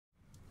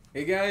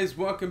Hey guys,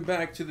 welcome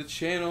back to the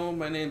channel.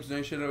 My name's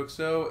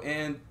NightShadowXO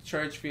and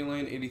Charge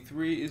Feline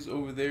 83 is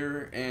over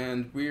there,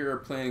 and we are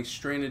playing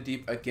Stranded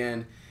Deep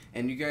again.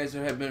 And you guys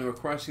have been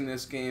requesting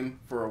this game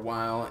for a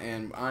while,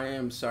 and I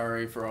am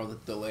sorry for all the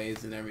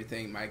delays and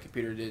everything. My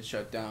computer did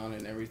shut down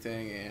and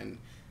everything, and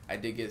I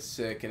did get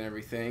sick and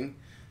everything.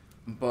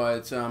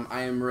 But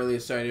I am really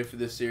excited for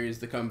this series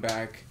to come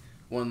back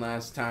one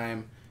last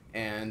time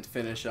and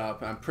finish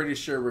up. I'm pretty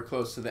sure we're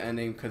close to the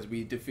ending because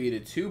we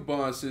defeated two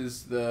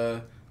bosses,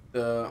 the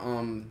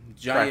giant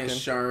Kraken.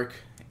 shark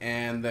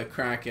and the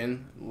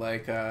kraken,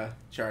 like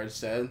Charge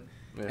said.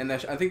 Yeah. And I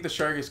think the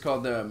shark is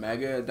called the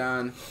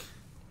Megalodon.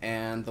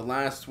 And the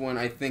last one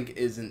I think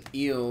is an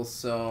eel,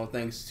 so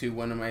thanks to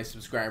one of my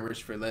subscribers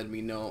for letting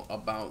me know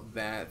about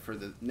that for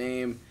the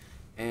name.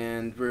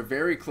 And we're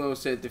very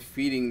close at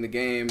defeating the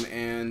game,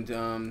 and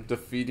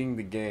Defeating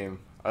the game.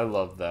 I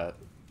love that.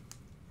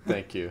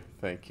 Thank you.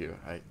 Thank you.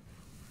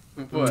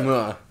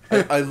 what?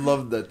 I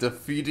love that.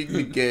 Defeating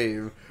the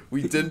game.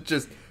 We didn't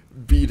just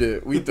beat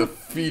it. We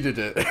defeated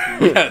it.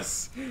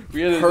 Yes,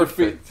 we had to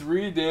Perfect. defeat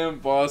 3 damn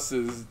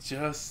bosses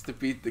just to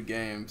beat the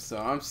game. So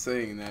I'm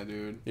saying that,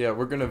 dude. Yeah,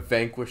 we're gonna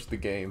vanquish the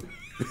game.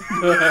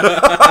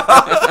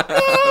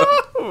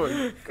 Oh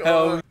my god.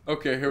 Hell,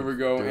 okay, here we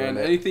go. Doing And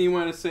it. anything you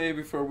want to say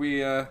before we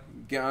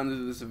get on to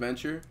this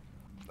adventure?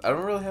 I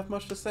don't really have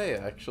much to say,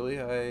 actually.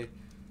 I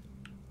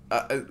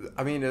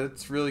mean,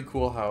 it's really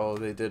cool how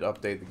they did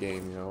update the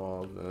game, you know,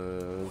 all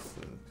this.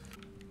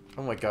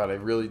 Oh my god, I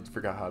really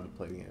forgot how to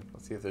play the game.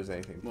 Let's see if there's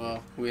anything.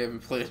 Well, we haven't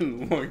played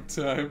in a long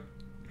time.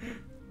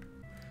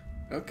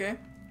 Okay.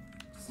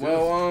 Let's do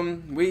Well,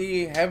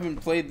 we haven't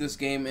played this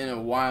game in a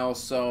while,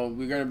 so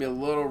we're gonna be a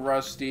little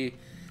rusty,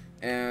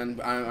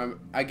 and I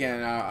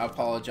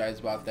apologize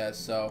about that.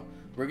 So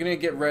we're gonna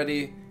get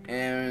ready,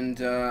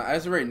 and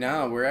as of right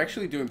now, we're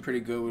actually doing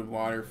pretty good with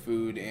water,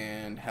 food,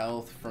 and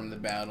health from the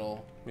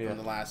battle from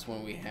the last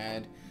one we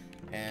had,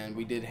 and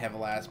we did have a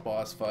last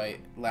boss fight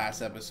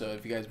last episode.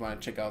 If you guys want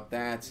to check out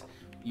that,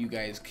 you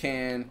guys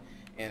can.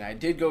 And I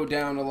did go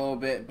down a little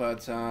bit,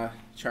 but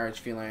Charge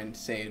Feline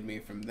saved me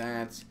from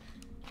that.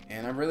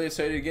 And I'm really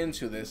excited to get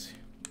into this.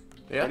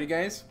 Yeah, Ready,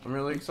 guys? I'm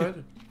really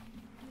excited.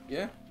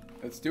 Yeah,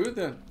 let's do it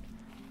then.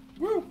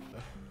 Woo!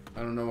 I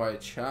don't know why it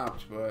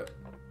chopped, but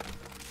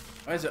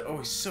why is it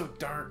always so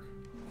dark?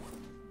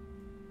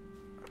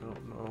 I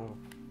don't know.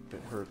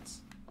 It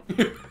hurts.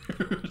 It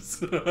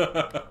hurts.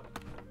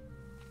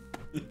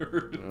 It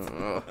hurts.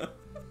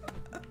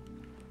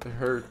 It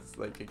hurts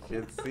like I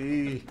can't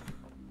see.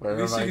 Where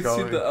At least am I you can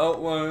going? see the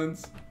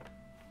outlines.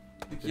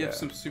 I think you have Yeah.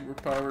 some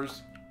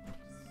superpowers.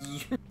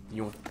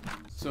 You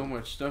So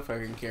much stuff I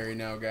can carry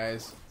now,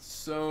 guys.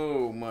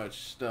 So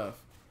much stuff.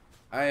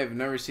 I have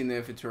never seen the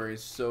inventory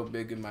so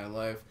big in my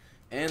life.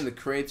 And the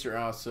crates are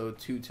also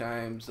 2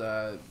 times,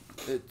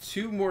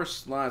 2 more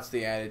slots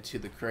they added to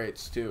the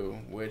crates too,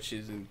 which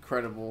is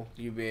incredible.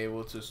 You'll be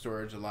able to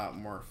storage a lot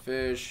more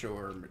fish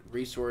or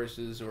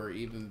resources or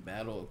even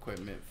battle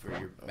equipment for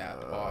your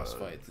boss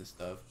fights and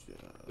stuff,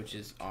 which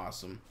is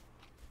awesome.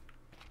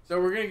 So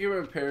we're going to get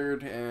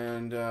prepared,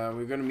 and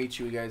we're going to meet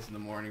you guys in the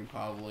morning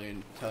probably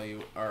and tell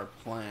you our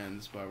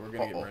plans, but we're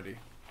going to get ready.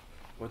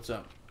 What's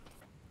up?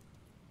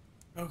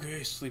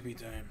 Okay, sleepy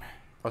time.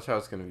 watch how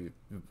it's gonna be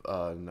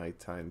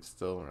nighttime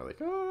still, and we're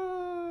like,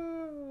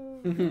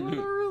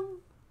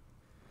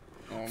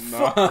 Oh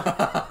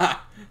no.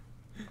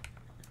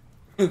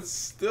 It's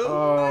still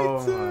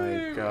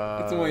nighttime. My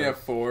god. It's only at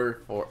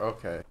 4.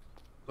 Okay.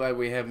 Glad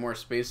we have more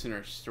space in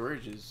our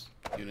storages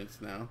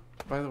units now.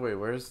 By the way,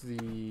 where's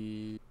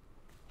the?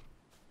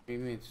 We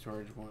made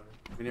storage one.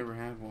 We never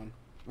had one.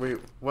 Wait,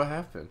 what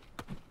happened?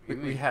 What do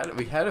you We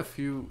mean? had a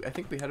few. I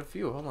think we had a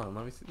few. Hold on,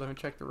 let me see, let me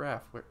check the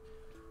raft. Where?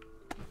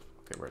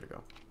 Okay, where to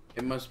go?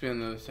 It must be on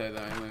the other side of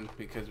the island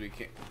because we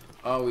can't.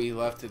 Oh, we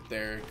left it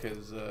there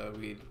because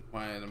we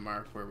wanted to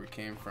mark where we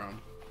came from.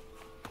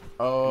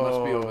 Oh,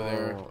 must be over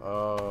there.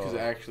 Oh, Because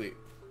actually,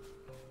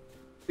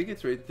 I think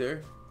it's right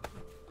there.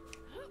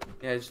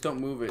 Yeah, just don't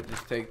move it.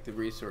 Just take the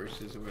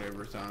resources or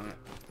whatever's on it.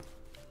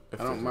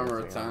 If I don't there's remember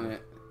anything what's on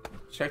it.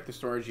 Check the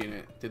storage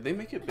unit. Did they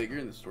make it bigger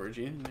in the storage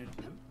unit in there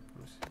too?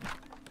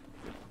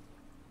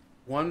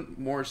 One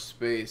more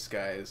space,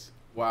 guys.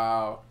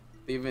 Wow.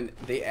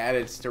 They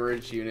added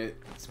storage unit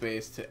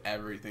space to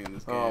everything in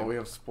this game. Oh, we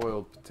have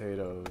spoiled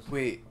potatoes.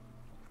 Wait.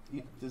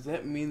 Does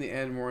that mean they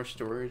add more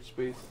storage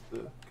space to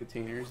the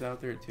containers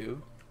out there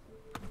too?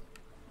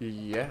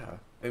 Yeah.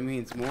 That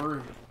means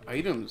more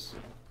items.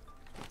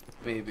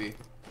 Maybe.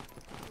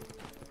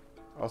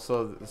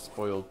 Also, the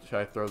spoiled. Should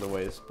I throw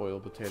away the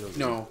spoiled potatoes?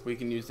 No, we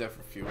can use that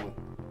for fuel.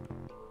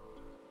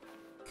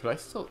 Could I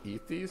still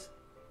eat these?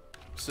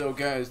 So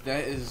guys,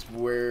 that is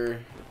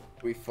where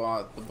we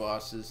fought the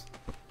bosses.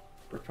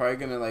 We're probably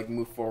gonna like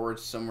move forward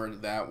somewhere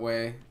that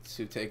way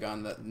to take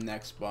on the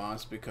next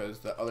boss because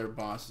the other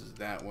boss is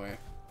that way.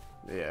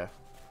 Yeah.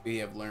 We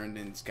have learned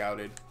and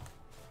scouted.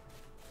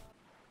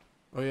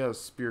 Oh yeah, a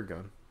spear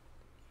gun.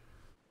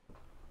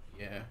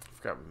 Yeah. I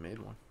forgot we made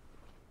one.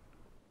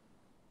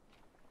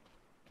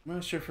 I'm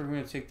not sure if we're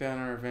gonna take that on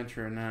our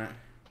adventure or not.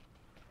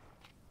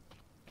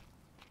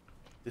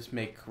 just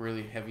make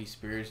really heavy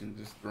spears and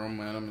just throw them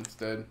at them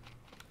instead.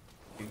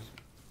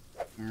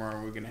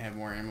 We're gonna have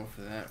more ammo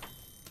for that.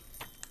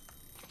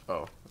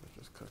 Oh, I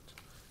just cooked.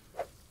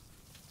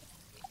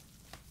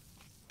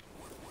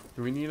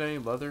 Do we need any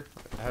leather?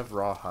 I have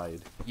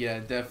rawhide. Yeah,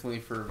 definitely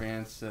for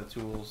advanced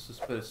tools.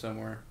 Just put it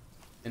somewhere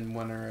in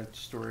one or a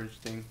storage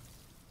thing.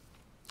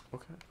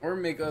 Okay. Or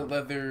make a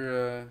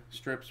leather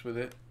strips with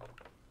it.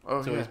 Oh,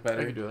 it's yeah, always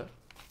better. I can do that.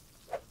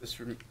 Just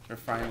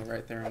refine it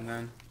right there and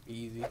then.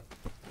 Easy.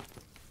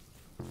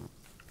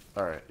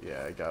 Alright,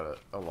 yeah, I got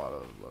a lot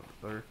of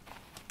leather.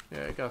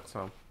 Yeah, I got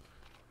some.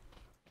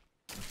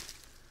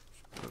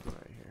 Put it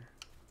right here.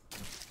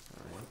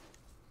 Alright.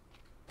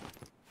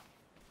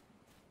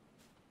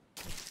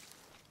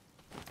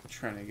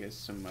 Trying to get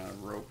some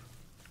rope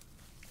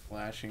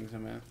lashings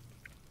in it.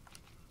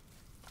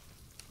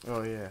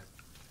 Oh, yeah.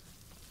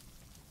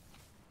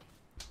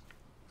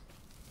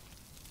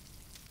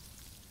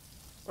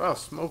 Wow,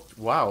 smoked.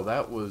 Wow,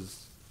 that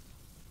was.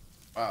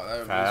 Wow,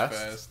 that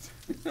fast.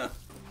 was fast.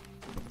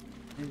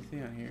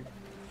 Anything on here?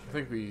 I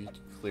think we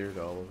cleared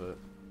all of it.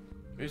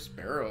 There's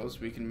barrels.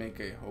 We can make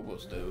a hobo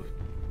stove.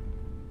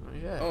 Oh,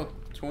 yeah. Oh,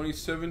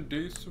 27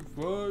 days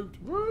survived.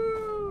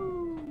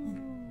 Woo!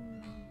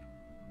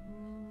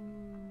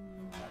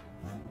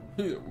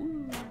 Yeah,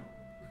 woo.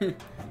 I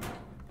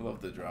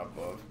love the drop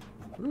off.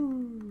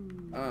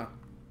 Woo! A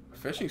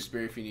fishing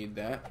spear if you need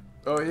that.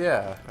 Oh,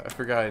 yeah. I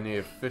forgot I need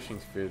a fishing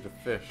spear to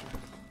fish.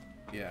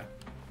 Yeah.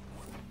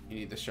 You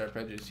need the sharp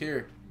edges.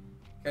 Here,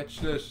 catch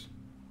this.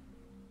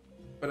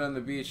 Put it on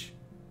the beach.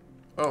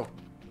 Oh.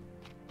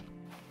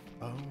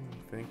 Oh,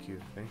 thank you,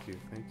 thank you,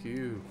 thank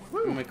you.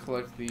 I'm gonna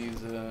collect these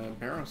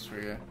barrels for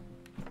you.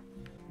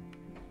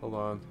 Hold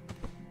on.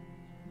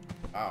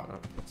 Wow. Oh,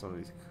 some of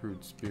these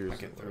crude spears. I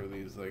can throw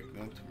these like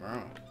no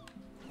tomorrow.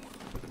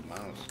 With the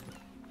mouse.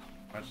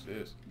 Watch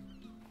this.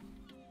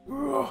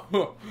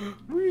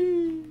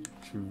 Whee!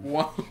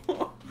 Wow.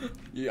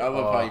 Yeah, I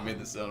love how you made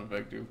the sound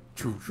effect, dude.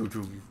 Choo, choo,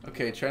 choo.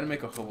 Okay, try to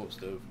make a hobo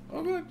stove.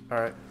 Oh, good.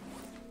 Alright.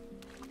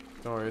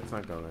 Don't worry, it's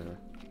not going anywhere.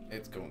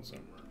 It's going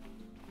somewhere.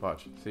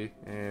 Watch, see?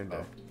 And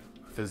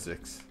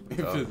physics.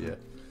 Physics. Oh, yeah.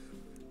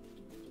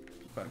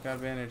 But got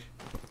advantage.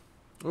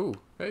 Ooh,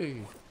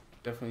 hey.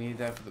 Definitely need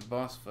that for the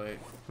boss fight.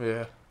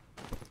 Yeah.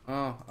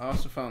 Oh, I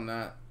also found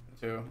that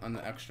too on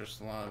the extra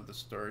slot of the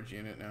storage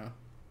unit now.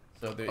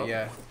 So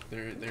they're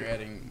they're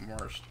adding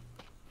more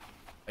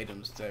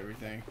items to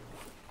everything.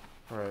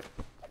 Alright.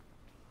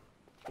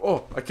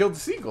 Oh, I killed the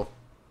seagull.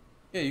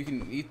 Yeah, you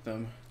can eat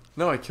them.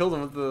 No, I killed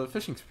him with the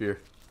fishing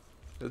spear.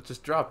 It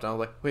just dropped. I was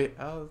like, wait,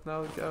 I was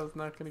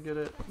not gonna get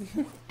it.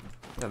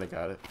 Then I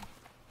got it.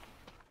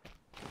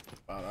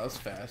 Wow, that was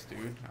fast,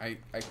 dude. I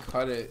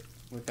cut it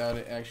without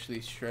it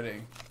actually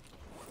shredding.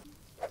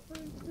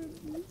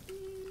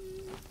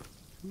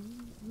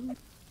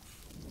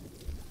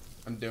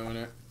 I'm doing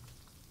it.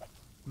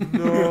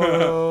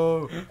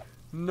 No,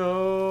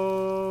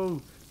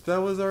 no, that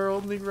was our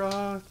only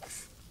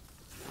rocks.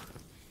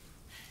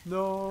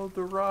 No,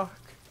 the rock.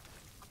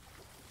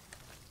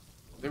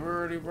 There were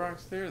already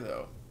rocks there,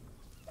 though.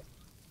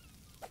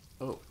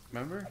 Oh,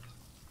 Remember?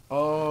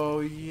 oh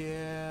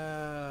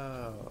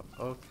yeah.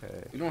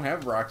 Okay. We don't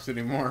have rocks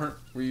anymore.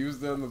 We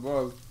used them on the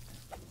boss.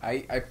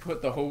 I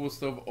put the hobo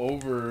stove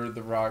over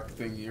the rock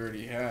thing you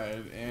already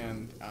had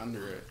and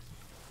under it.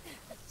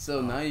 So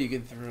now you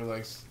can throw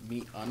like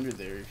meat under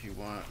there if you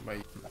want.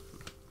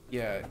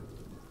 Yeah,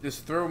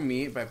 just throw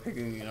meat by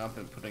picking it up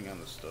and putting it on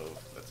the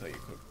stove. That's how you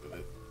cook with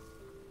it.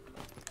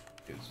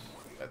 Because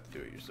you have to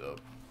do it yourself.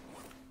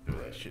 Throw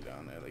that shit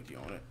down there like you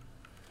own it.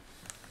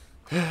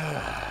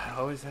 I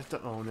always have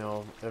to own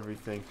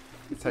everything.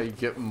 That's how you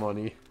get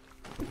money.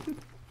 So much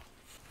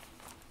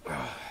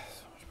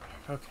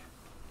better. Okay.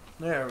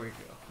 There we go.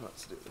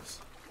 Let's do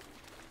this.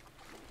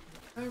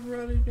 I'm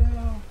ready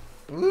now.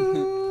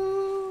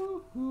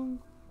 Woo!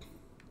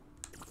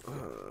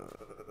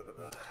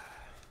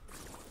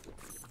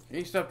 Can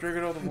you stop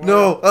drinking all the water?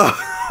 No!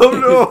 Oh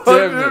no!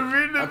 Damn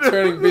it. I'm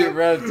turning beet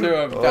red too.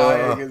 I'm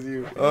dying because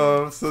you.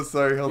 Oh, I'm so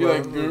sorry. Hold You're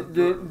on. like, "Gurp,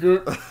 gurp,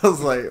 gurp." I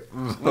was like,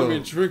 Let me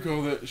drink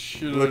all that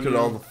shit. look at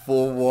all the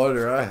full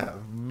water I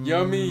have.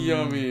 Yummy,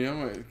 yummy.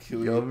 I'm gonna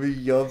kill you. Yummy,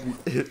 yummy.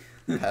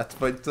 That's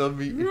my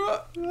tummy.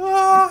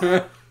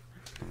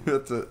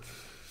 That's it.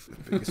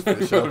 Biggest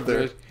fish out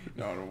there.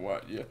 No, I don't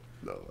want you.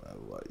 No, I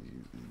want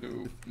you.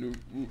 No,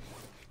 no.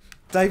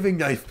 Diving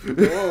knife.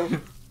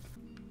 Oh.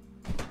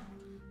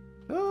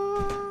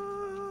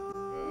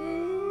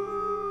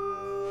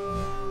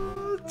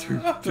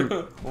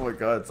 Oh my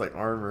god, it's like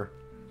armor.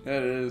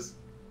 That is.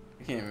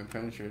 I can't even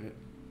penetrate it.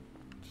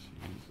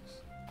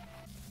 Jesus.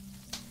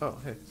 Oh,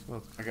 hey,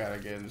 smoke. I gotta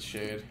get in the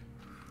shade.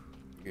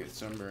 Get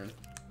sunburned.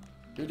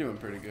 You're doing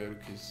pretty good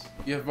because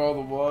you have all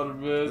the water,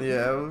 man.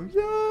 Yeah,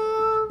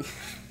 yeah.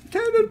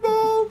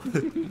 Cannonball.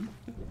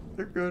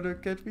 They're gonna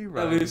get me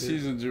right. At least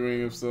he's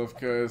enjoying himself,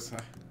 cause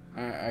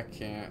I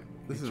can't.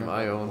 This is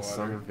my own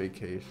summer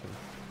vacation.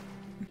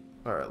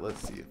 All right,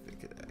 let's see if it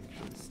could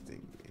actually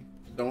sting me.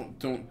 Don't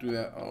do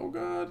that. Oh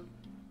god.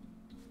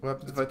 What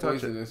happens if I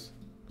touch it?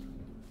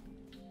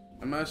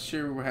 I'm not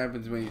sure what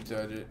happens when you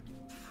touch it.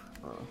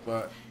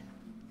 But,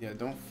 yeah,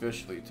 don't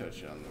fish till you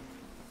touch it on the...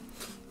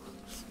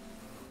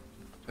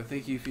 I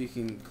think if you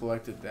can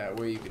collect it that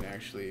way, you can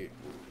actually...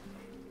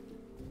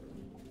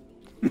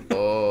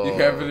 Oh. You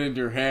have it in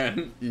your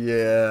hand.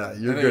 Yeah,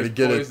 you're gonna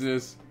get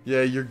poisonous. it.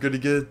 Yeah, you're gonna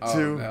get it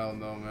too. Oh, hell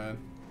no, man.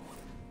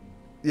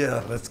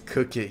 Yeah, let's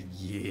cook it.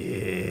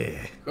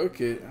 Yeah.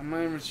 Cook it? I'm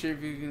not even sure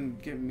if you can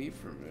get meat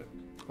from it.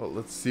 Well,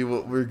 let's see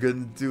what we're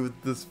gonna do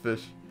with this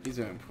fish. He's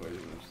gonna poison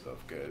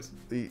himself, guys.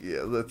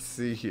 Yeah, let's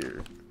see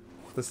here.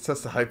 Let's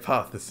test the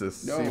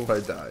hypothesis. No. See if I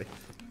die.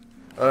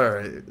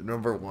 Alright,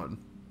 number 1.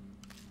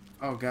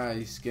 Oh god,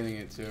 he's skinning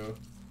it too.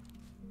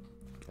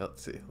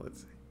 Let's see.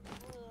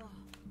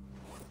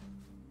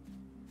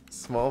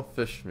 Small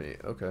fish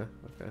meat. Okay.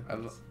 I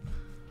love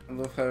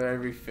how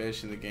every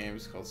fish in the game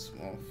is called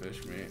small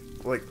fish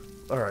meat. Like,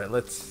 alright,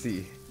 let's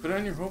see. Put it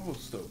on your hobo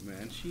stove,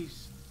 man.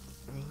 Jeez.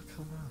 Well,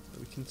 come on.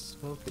 We can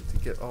smoke it to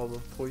get all the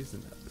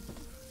poison out of it.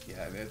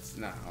 Yeah, that's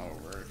not how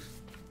it works.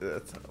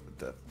 That's how it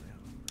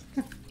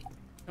definitely.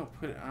 No,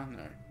 put it on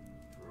there.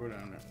 Throw it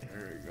on there.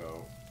 There you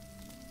go.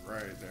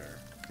 Right there.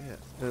 Yeah,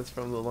 and it's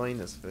from the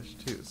Linus fish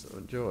too, so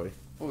enjoy.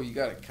 Oh, you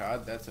got a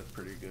cod? That's a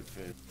pretty good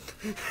fish.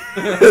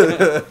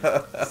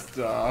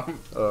 Stop.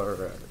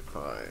 Alright,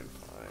 fine.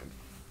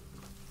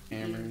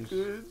 Hammers.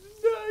 Good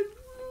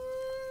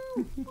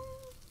night.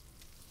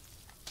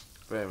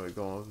 Anyway,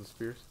 going with the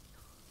spears?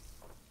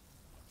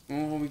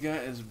 Well, what we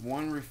got is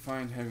 1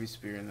 refined heavy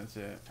spear, and that's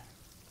it.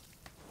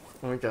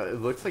 Oh my god, it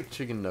looks like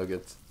chicken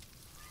nuggets.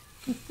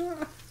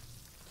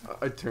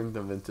 I turned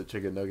them into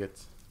chicken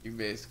nuggets. You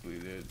basically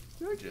did.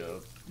 Good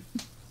job.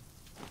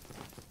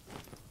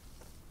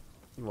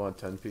 You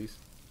want a 10-piece?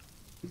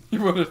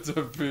 You want a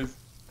 10-piece?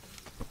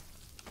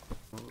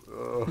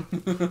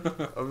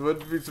 I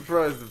wouldn't be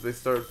surprised if they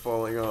start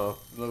falling off.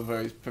 I love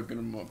how he's picking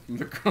them up from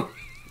the ground.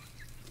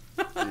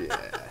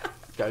 Yeah,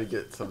 gotta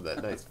get some of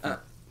that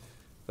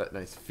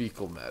nice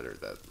fecal matter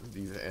that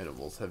these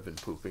animals have been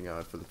pooping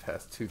on for the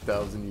past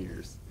 2,000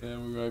 years.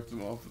 And we wiped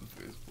them off with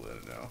the face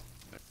planet now.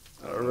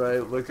 All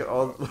right, look at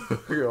all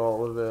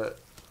of it.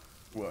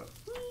 What?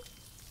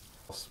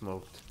 All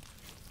smoked.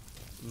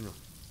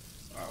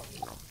 Oh,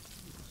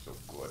 so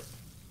good.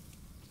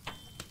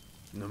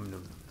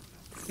 Num.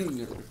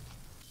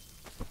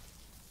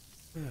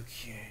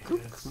 Okay.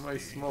 Cook my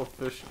small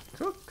fish.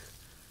 Cook.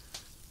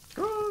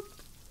 Hold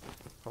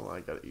on, I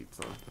gotta eat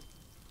some.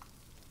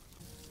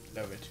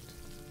 Love it.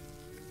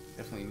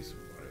 Definitely use some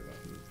water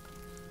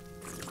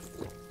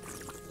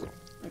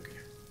though. Okay.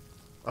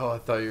 Oh, I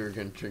thought you were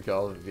gonna drink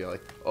all of it and be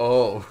like,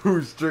 oh,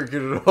 who's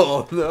drinking it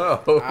all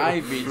now?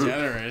 I'd be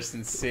generous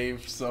and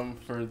save some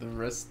for the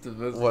rest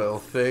of us. Well,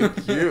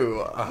 thank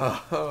you.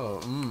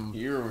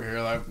 You're over here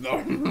like,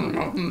 no.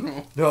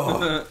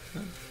 No.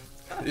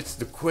 It's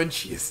the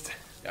quenchiest.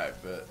 Yeah, I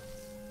bet.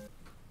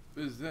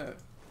 What is that?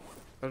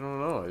 I don't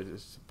know. It's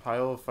just a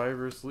pile of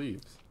fibrous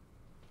leaves.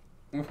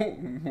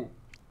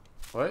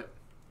 What?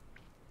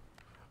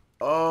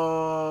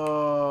 Oh,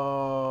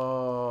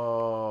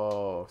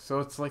 so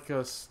it's like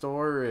a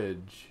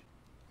storage.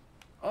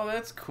 Oh,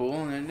 that's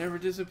cool, and it never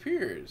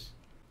disappears.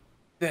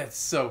 That's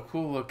so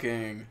cool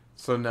looking.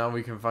 So now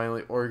we can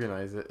finally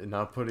organize it and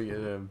not putting it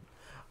in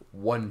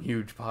one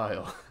huge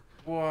pile.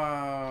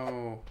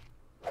 Wow.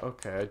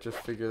 Okay, I just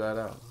figured that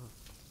out.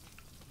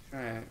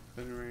 Try it.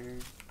 Put it right here.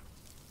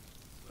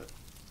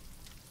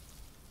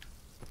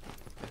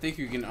 I think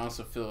you can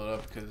also fill it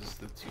up because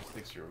the 2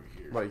 sticks are over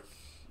here. Like,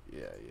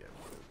 yeah.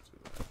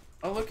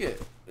 Oh, look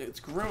it. It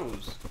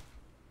grows.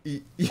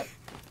 You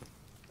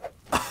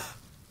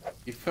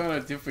found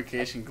a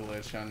duplication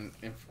glitch on...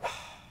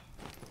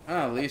 Oh,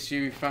 at least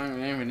you found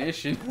an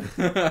ammunition.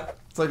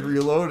 It's like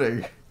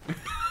reloading.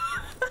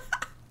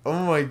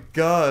 Oh my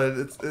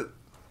god,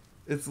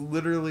 it's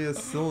literally a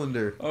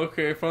cylinder.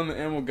 Okay, I found the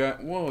ammo guy.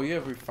 Whoa, you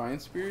have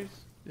refined spears?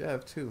 Yeah, I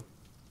have 2. You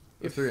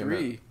have 3.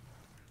 3.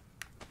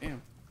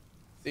 Damn.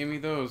 Save me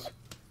those.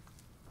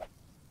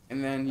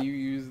 And then you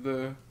use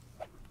the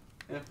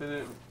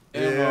infinite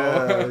ammo.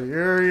 Yeah,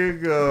 here you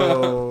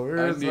go.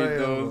 Here's I need my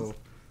those. ammo.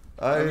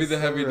 I'll be the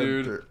heavy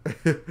dude.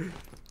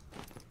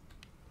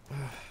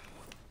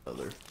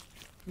 Another.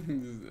 This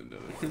is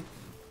another.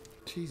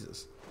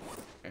 Jesus.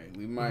 Hey,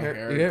 leave my Your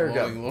hair hair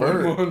got glowing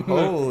burned.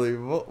 low. Holy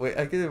wait,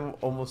 I can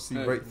almost see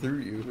right through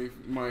you. Leave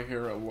my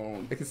hair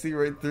alone. I can see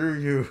right through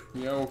you.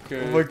 Yeah,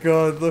 okay. Oh my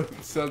god, look.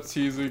 Stop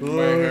teasing my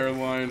Look.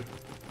 hairline.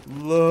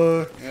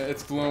 Look. Yeah,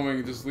 it's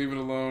glowing. Just leave it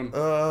alone.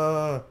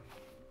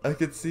 I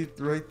can see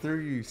right through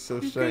you, so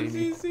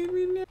shiny. See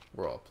me now?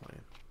 We're all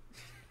playing.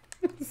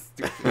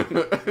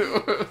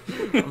 Stupid.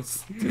 I'm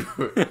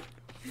stupid.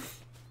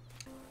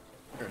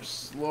 You're a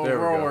slow There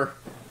we go. roller.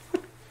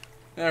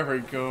 There we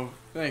go.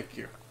 Thank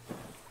you.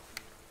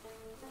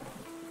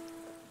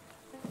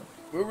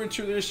 Moving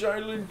to this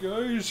island,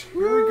 guys.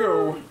 Here we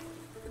go.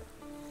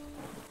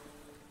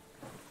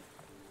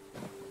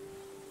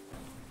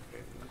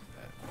 Okay, what's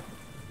that?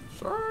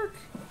 Shark!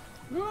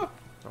 Ah.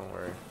 Don't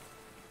worry.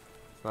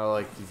 It's not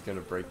like he's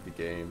gonna break the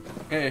game.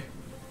 Hey,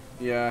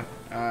 Yeah,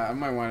 I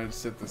might want to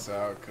sit this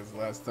out because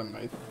last time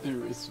I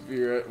threw a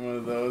spear at one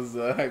of those,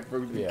 I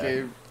broke the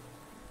cave.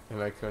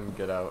 And I couldn't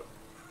get out.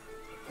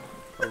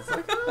 I was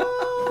like,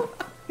 oh!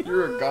 You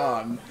were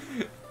gone.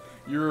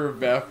 You were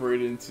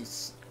evaporated into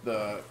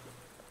the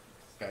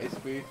sky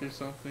space or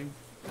something.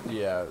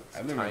 Yeah,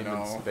 I don't time even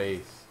know. and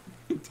space.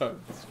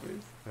 Time and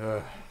space.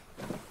 Ugh.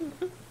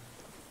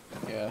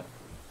 Yeah,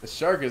 the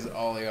shark is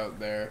all the way out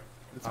there.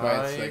 That's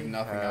why it's like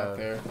nothing out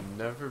there. I've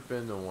never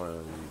been to one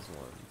of these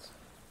ones.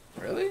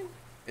 Really?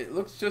 It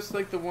looks just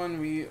like the one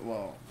we,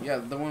 well, yeah,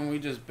 the one we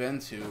just been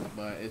to,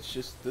 but it's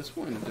just, this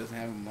one doesn't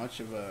have much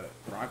of a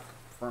rock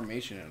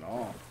formation at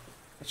all.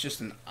 It's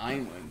just an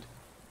island,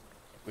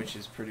 which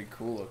is pretty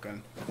cool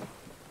looking.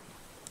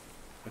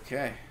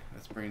 Okay,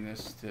 let's bring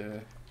this to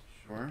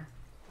shore.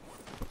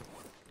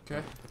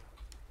 Okay.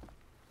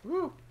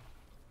 Woo!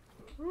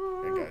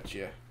 I got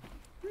you.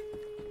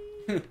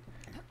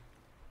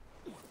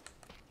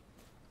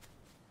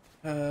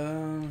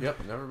 Yep,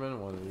 never been to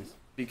one of these.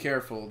 Be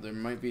careful, there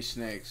might be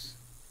snakes.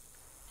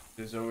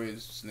 There's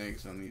always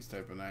snakes on these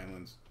type of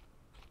islands.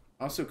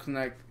 Also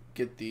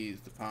get these,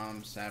 the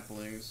palm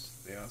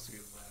saplings. They also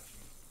get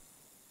lashings.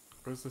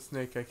 Where's the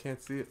snake? I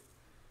can't see it.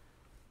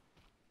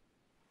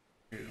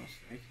 There's no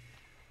snake.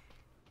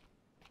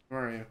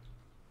 Where are you?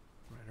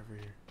 Right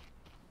over here.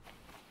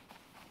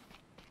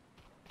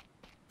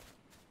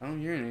 I don't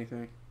hear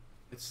anything.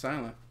 It's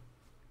silent.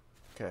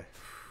 Okay.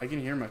 I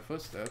can hear my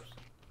footsteps.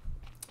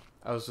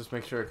 I was just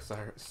making sure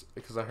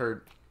because I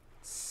heard.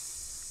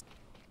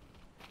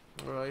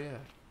 Oh yeah.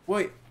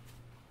 Wait.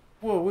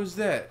 Whoa, what's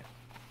that?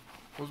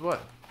 Was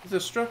what? It's a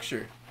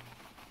structure.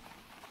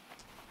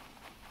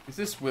 Is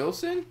this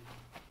Wilson?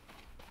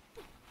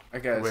 I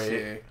gotta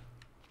see.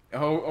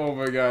 Oh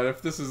my god,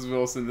 if this is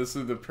Wilson, this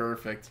is the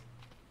perfect.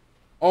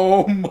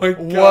 Oh my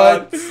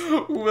god.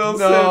 What?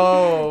 Wilson.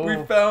 No.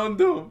 We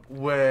found him.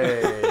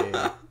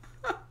 Way.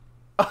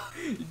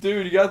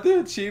 Dude, you got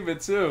the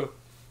achievement too.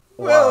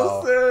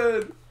 Wow.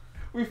 Wilson!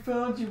 We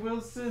found you,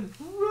 Wilson.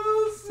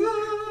 Wilson!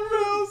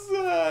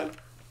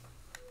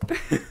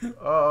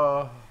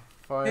 Oh,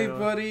 finally. Hey,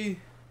 buddy.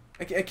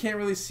 I can't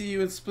really see you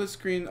in split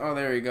screen. Oh,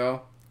 there you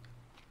go.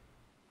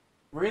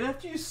 Right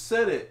after you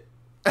said it.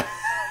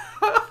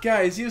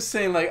 Guys, he was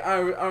saying, like,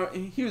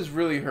 he was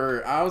really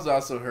hurt. I was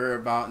also hurt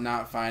about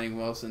not finding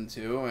Wilson,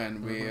 too.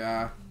 And we,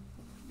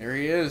 there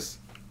he is.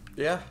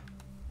 Yeah.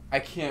 I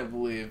can't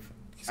believe.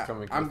 He's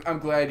coming. I'm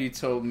glad you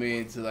told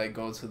me to, like,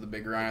 go to the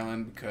bigger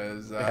island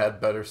because... it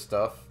had better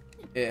stuff.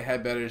 It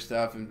had better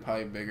stuff and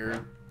probably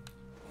bigger.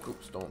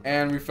 Oops, don't.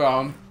 And we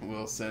found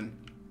Wilson.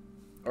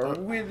 Or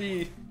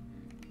Willie.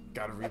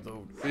 Gotta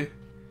reload. See?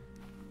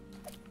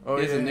 Oh,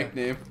 he has yeah. a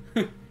nickname.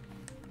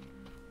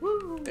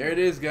 Woo. There it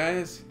is,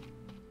 guys.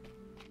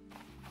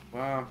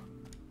 Wow.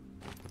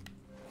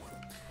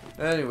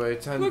 Anyway,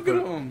 Look at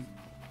him.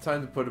 Time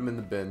to put him in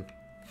the bin.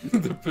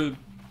 The bin.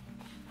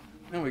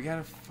 No, we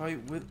gotta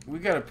fight with. We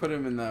gotta put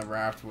him in the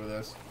raft with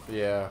us.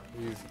 Yeah,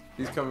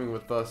 he's coming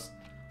with us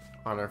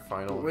on our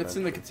final. What's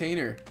in the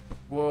container?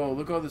 Whoa!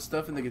 Look at all the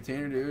stuff in the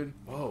container, dude.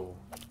 Whoa.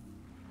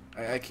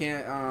 I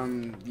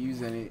can't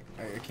use any.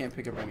 I can't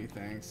pick up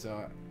anything.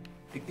 So,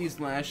 take these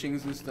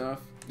lashings and stuff.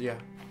 Yeah,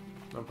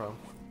 no problem.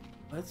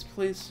 Let's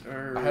place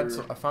our.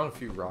 I found a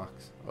few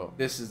rocks. Oh.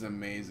 This is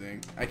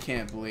amazing. I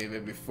can't believe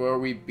it. Before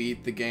we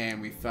beat the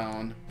game, we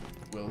found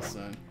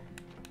Wilson.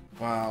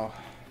 Wow.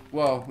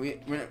 Well,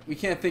 we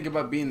can't think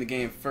about beating the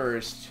game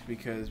first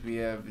because we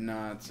have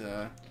not.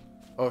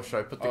 Oh, should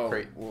I put the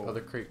crate, whoa.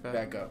 other crate back?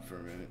 Back up for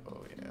a minute.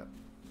 Oh yeah.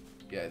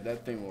 Yeah,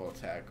 that thing will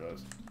attack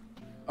us.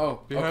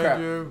 Oh, Behind oh crap!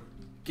 you.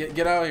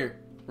 Get out of here!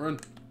 Run!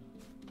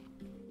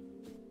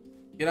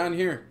 Get on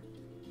here!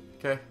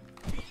 Okay.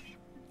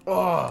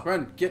 Oh.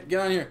 Run! Get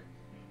on here!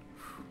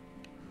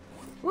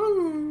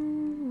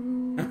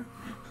 Woo.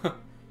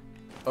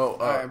 Oh.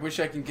 I wish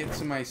I can get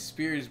to my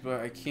spears,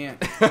 but I can't.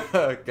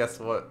 Guess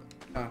what?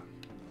 Huh.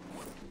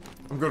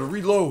 I'm gonna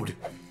reload.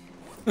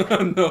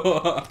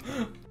 No.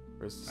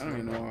 Where's the I don't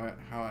even know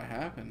how it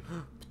happened.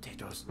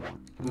 Potatoes.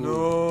 Ooh,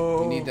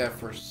 No. You need that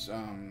for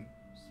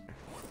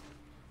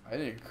I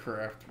didn't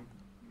craft.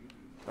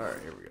 All right,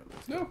 here we go.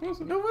 No,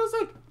 Wilson. No,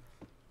 Wilson.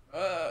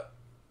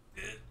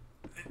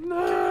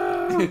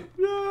 No.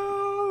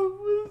 No,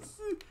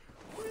 Wilson.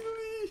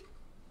 Really.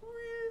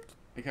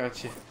 I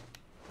got you.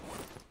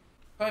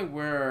 Probably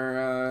where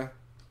our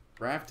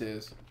raft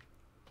is.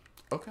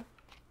 Okay.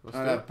 Let's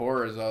do That it.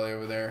 borer is all the way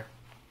over there.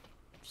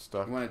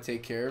 Stuck. You want to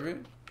take care of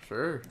it?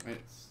 Sure.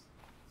 It's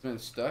been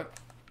stuck.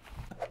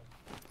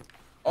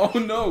 Oh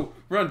no!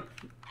 Run!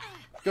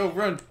 Go,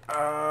 run!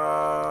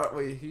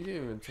 Wait, he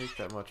didn't even take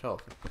that much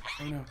health.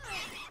 Oh no.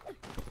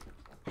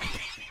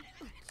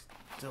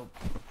 Still.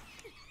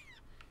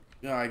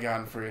 No, I got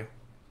him for you.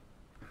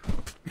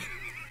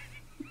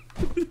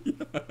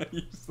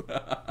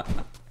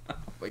 Oh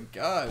my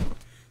god.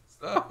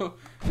 Stop.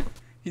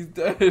 He's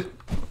dead.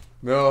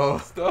 No.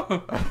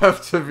 Stop. I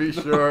have to be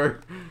sure.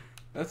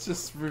 That's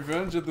just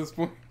revenge at this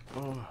point.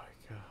 Oh my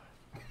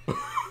god.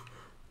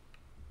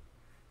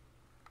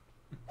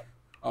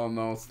 Oh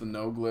no, it's the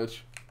no glitch.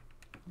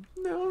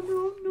 No,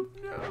 no, no,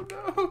 no,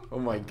 no. Oh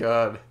my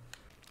god.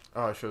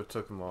 Oh, I should have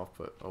took him off,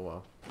 but oh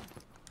well.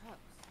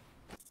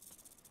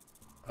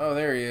 Oh,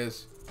 there he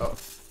is. Oh.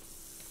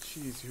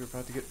 Jeez, you're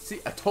about to get... See,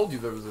 I told you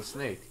there was a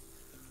snake.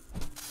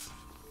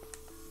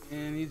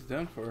 And he's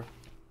done for.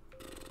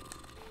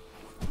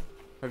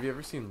 Have you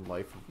ever seen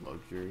Life of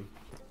Luxury?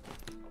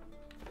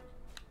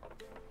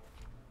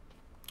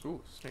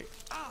 Ooh, snake.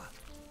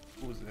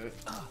 What was that?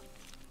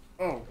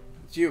 Oh,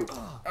 it's you.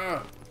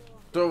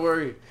 Don't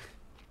worry.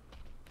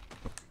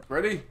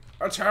 Ready?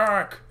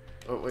 Attack!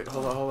 Oh, wait,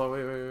 hold on,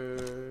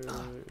 wait.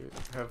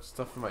 I have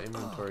stuff in my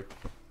inventory.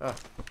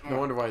 No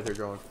wonder why they're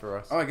going for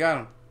us. Oh, I got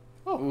him.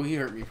 Oh, he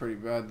hurt me pretty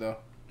bad, though.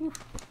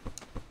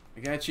 I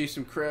gotta chase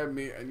some crab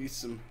meat. I need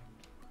some...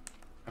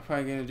 I'm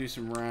probably gonna do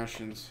some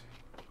rations.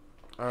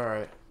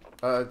 Alright.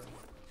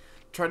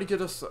 Try to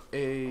get us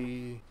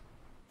a...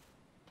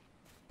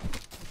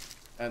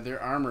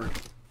 They're armored.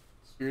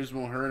 Spears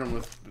won't hurt them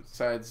with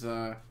besides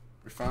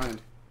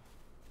refined.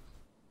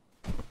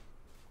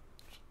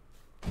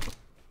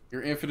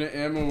 Your infinite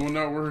ammo will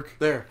not work.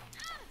 There.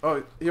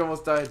 Oh, he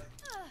almost died.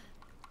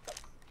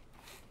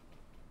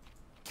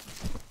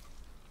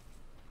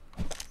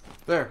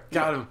 There,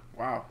 got him.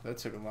 Wow, that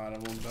took a lot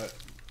of them, but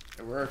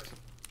it worked.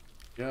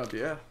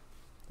 Yeah.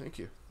 Thank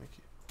you.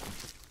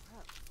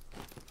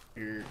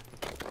 Here.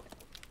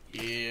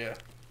 Yeah.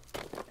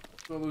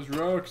 All those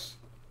rocks.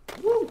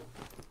 Woo!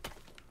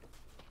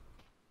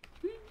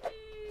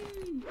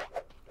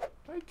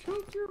 I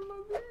killed your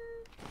mother.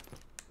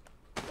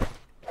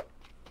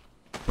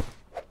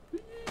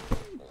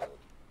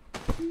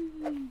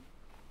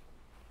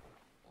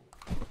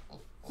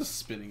 Just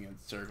spinning in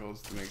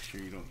circles to make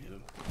sure you don't hit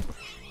him.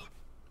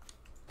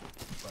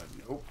 But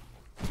nope.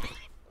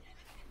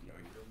 No,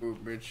 you're a move,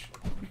 bitch.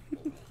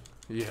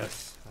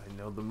 Yes, I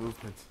know the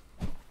movement.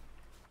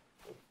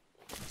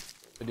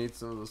 I need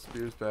some of those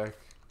spears back.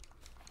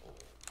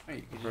 Hey,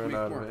 you can just Run make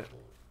out more. of it.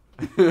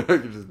 I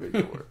can just make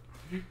more.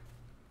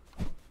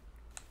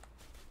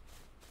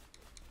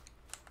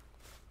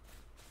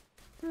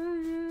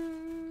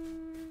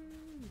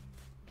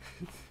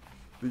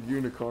 The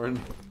unicorn.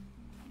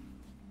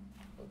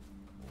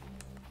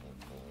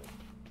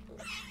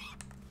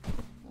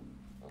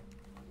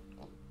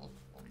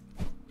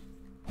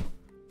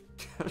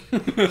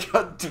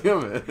 God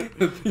damn it.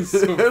 He's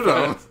so Hit him.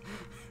 fast.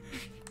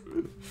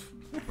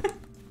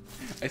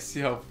 I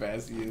see how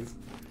fast he is.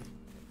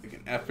 Like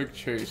an epic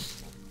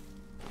chase.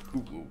 Who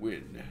will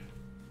win?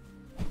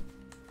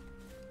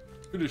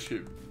 Finish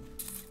him.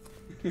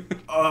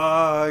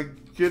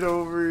 Get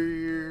over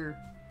here.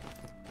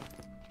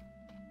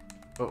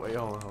 Oh, wait,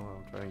 hold on.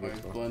 I'm trying to get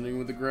He's to him. blending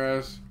with the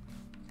grass.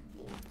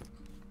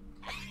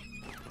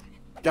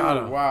 Got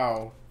Oh, him.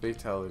 wow.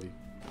 Fatality.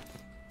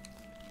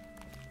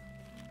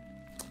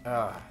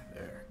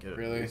 There. Get it.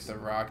 Really? The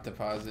rock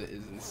deposit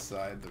is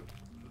inside the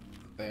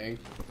thing?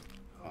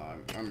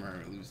 I'm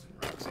gonna lose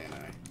the rocks, ain't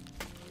I?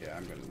 Yeah,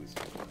 I'm gonna lose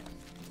them.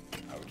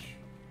 Ouch.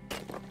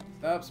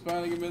 Stop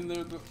spawning him in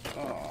there.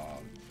 Oh,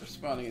 they're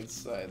spawning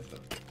inside the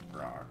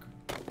rock.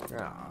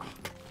 Ah.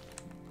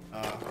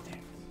 Oh,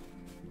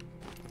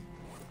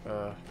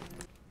 damn.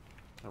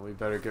 And we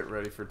better get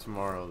ready for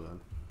tomorrow then.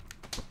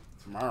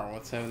 Tomorrow?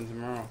 What's happening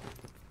tomorrow?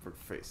 For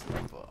facing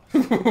the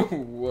boss.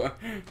 What?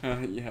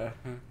 Yeah.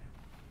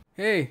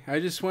 Hey, I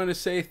just want to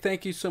say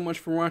thank you so much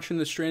for watching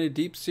the Stranded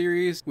Deep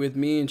series with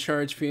me and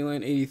Charge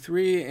Feline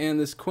 83, and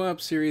this co-op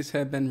series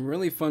have been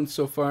really fun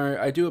so far.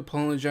 I do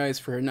apologize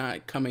for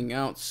not coming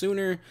out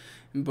sooner,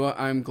 but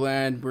I'm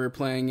glad we're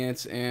playing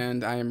it,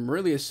 and I'm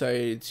really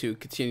excited to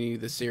continue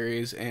the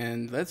series,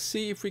 and let's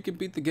see if we can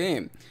beat the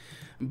game.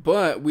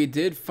 But we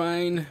did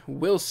find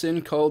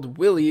Wilson called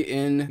Willie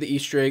in the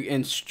Easter egg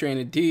in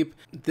Stranded Deep.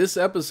 This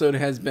episode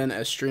has been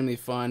extremely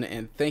fun,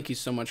 and thank you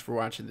so much for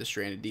watching the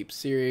Stranded Deep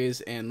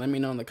series, and let me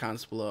know in the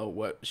comments below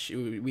what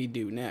should we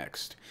do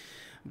next.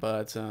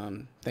 But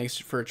thanks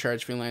for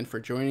Charge Feline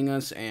for joining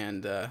us,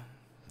 and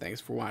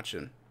thanks for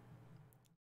watching.